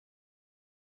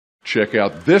Check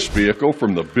out this vehicle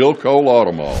from the Bill Cole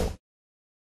Auto Mall.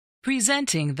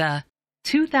 Presenting the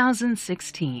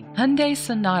 2016 Hyundai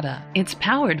Sonata. It's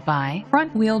powered by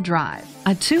front-wheel drive, a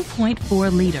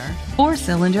 2.4-liter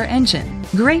four-cylinder engine.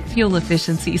 Great fuel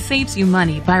efficiency saves you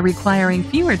money by requiring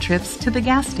fewer trips to the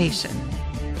gas station.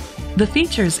 The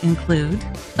features include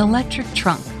electric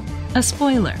trunk, a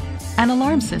spoiler, an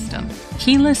alarm system,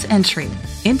 keyless entry,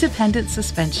 independent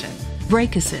suspension,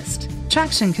 brake assist,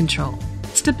 traction control,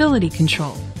 stability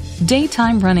control,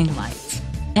 daytime running lights,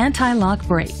 anti-lock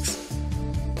brakes.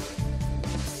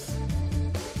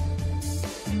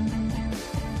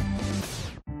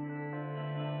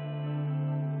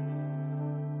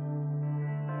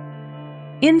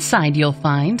 Inside you'll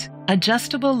find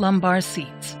adjustable lumbar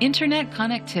seats, internet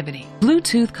connectivity,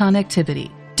 Bluetooth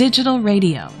connectivity, digital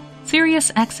radio,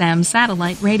 Sirius XM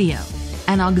satellite radio,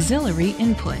 an auxiliary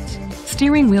input,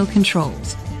 steering wheel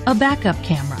controls, a backup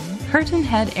camera, curtain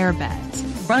head airbags,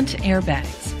 front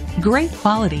airbags. Great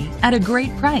quality at a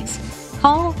great price.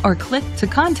 Call or click to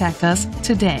contact us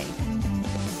today.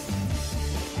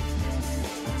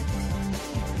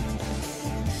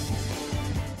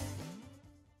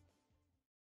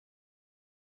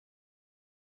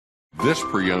 This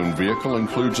pre-owned vehicle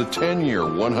includes a 10-year,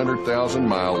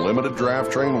 100,000-mile limited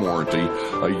drivetrain warranty,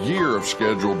 a year of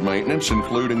scheduled maintenance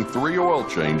including 3 oil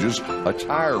changes, a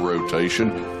tire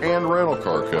rotation, and rental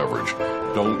car coverage.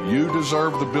 Don't you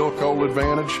deserve the Bill Cole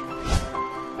advantage?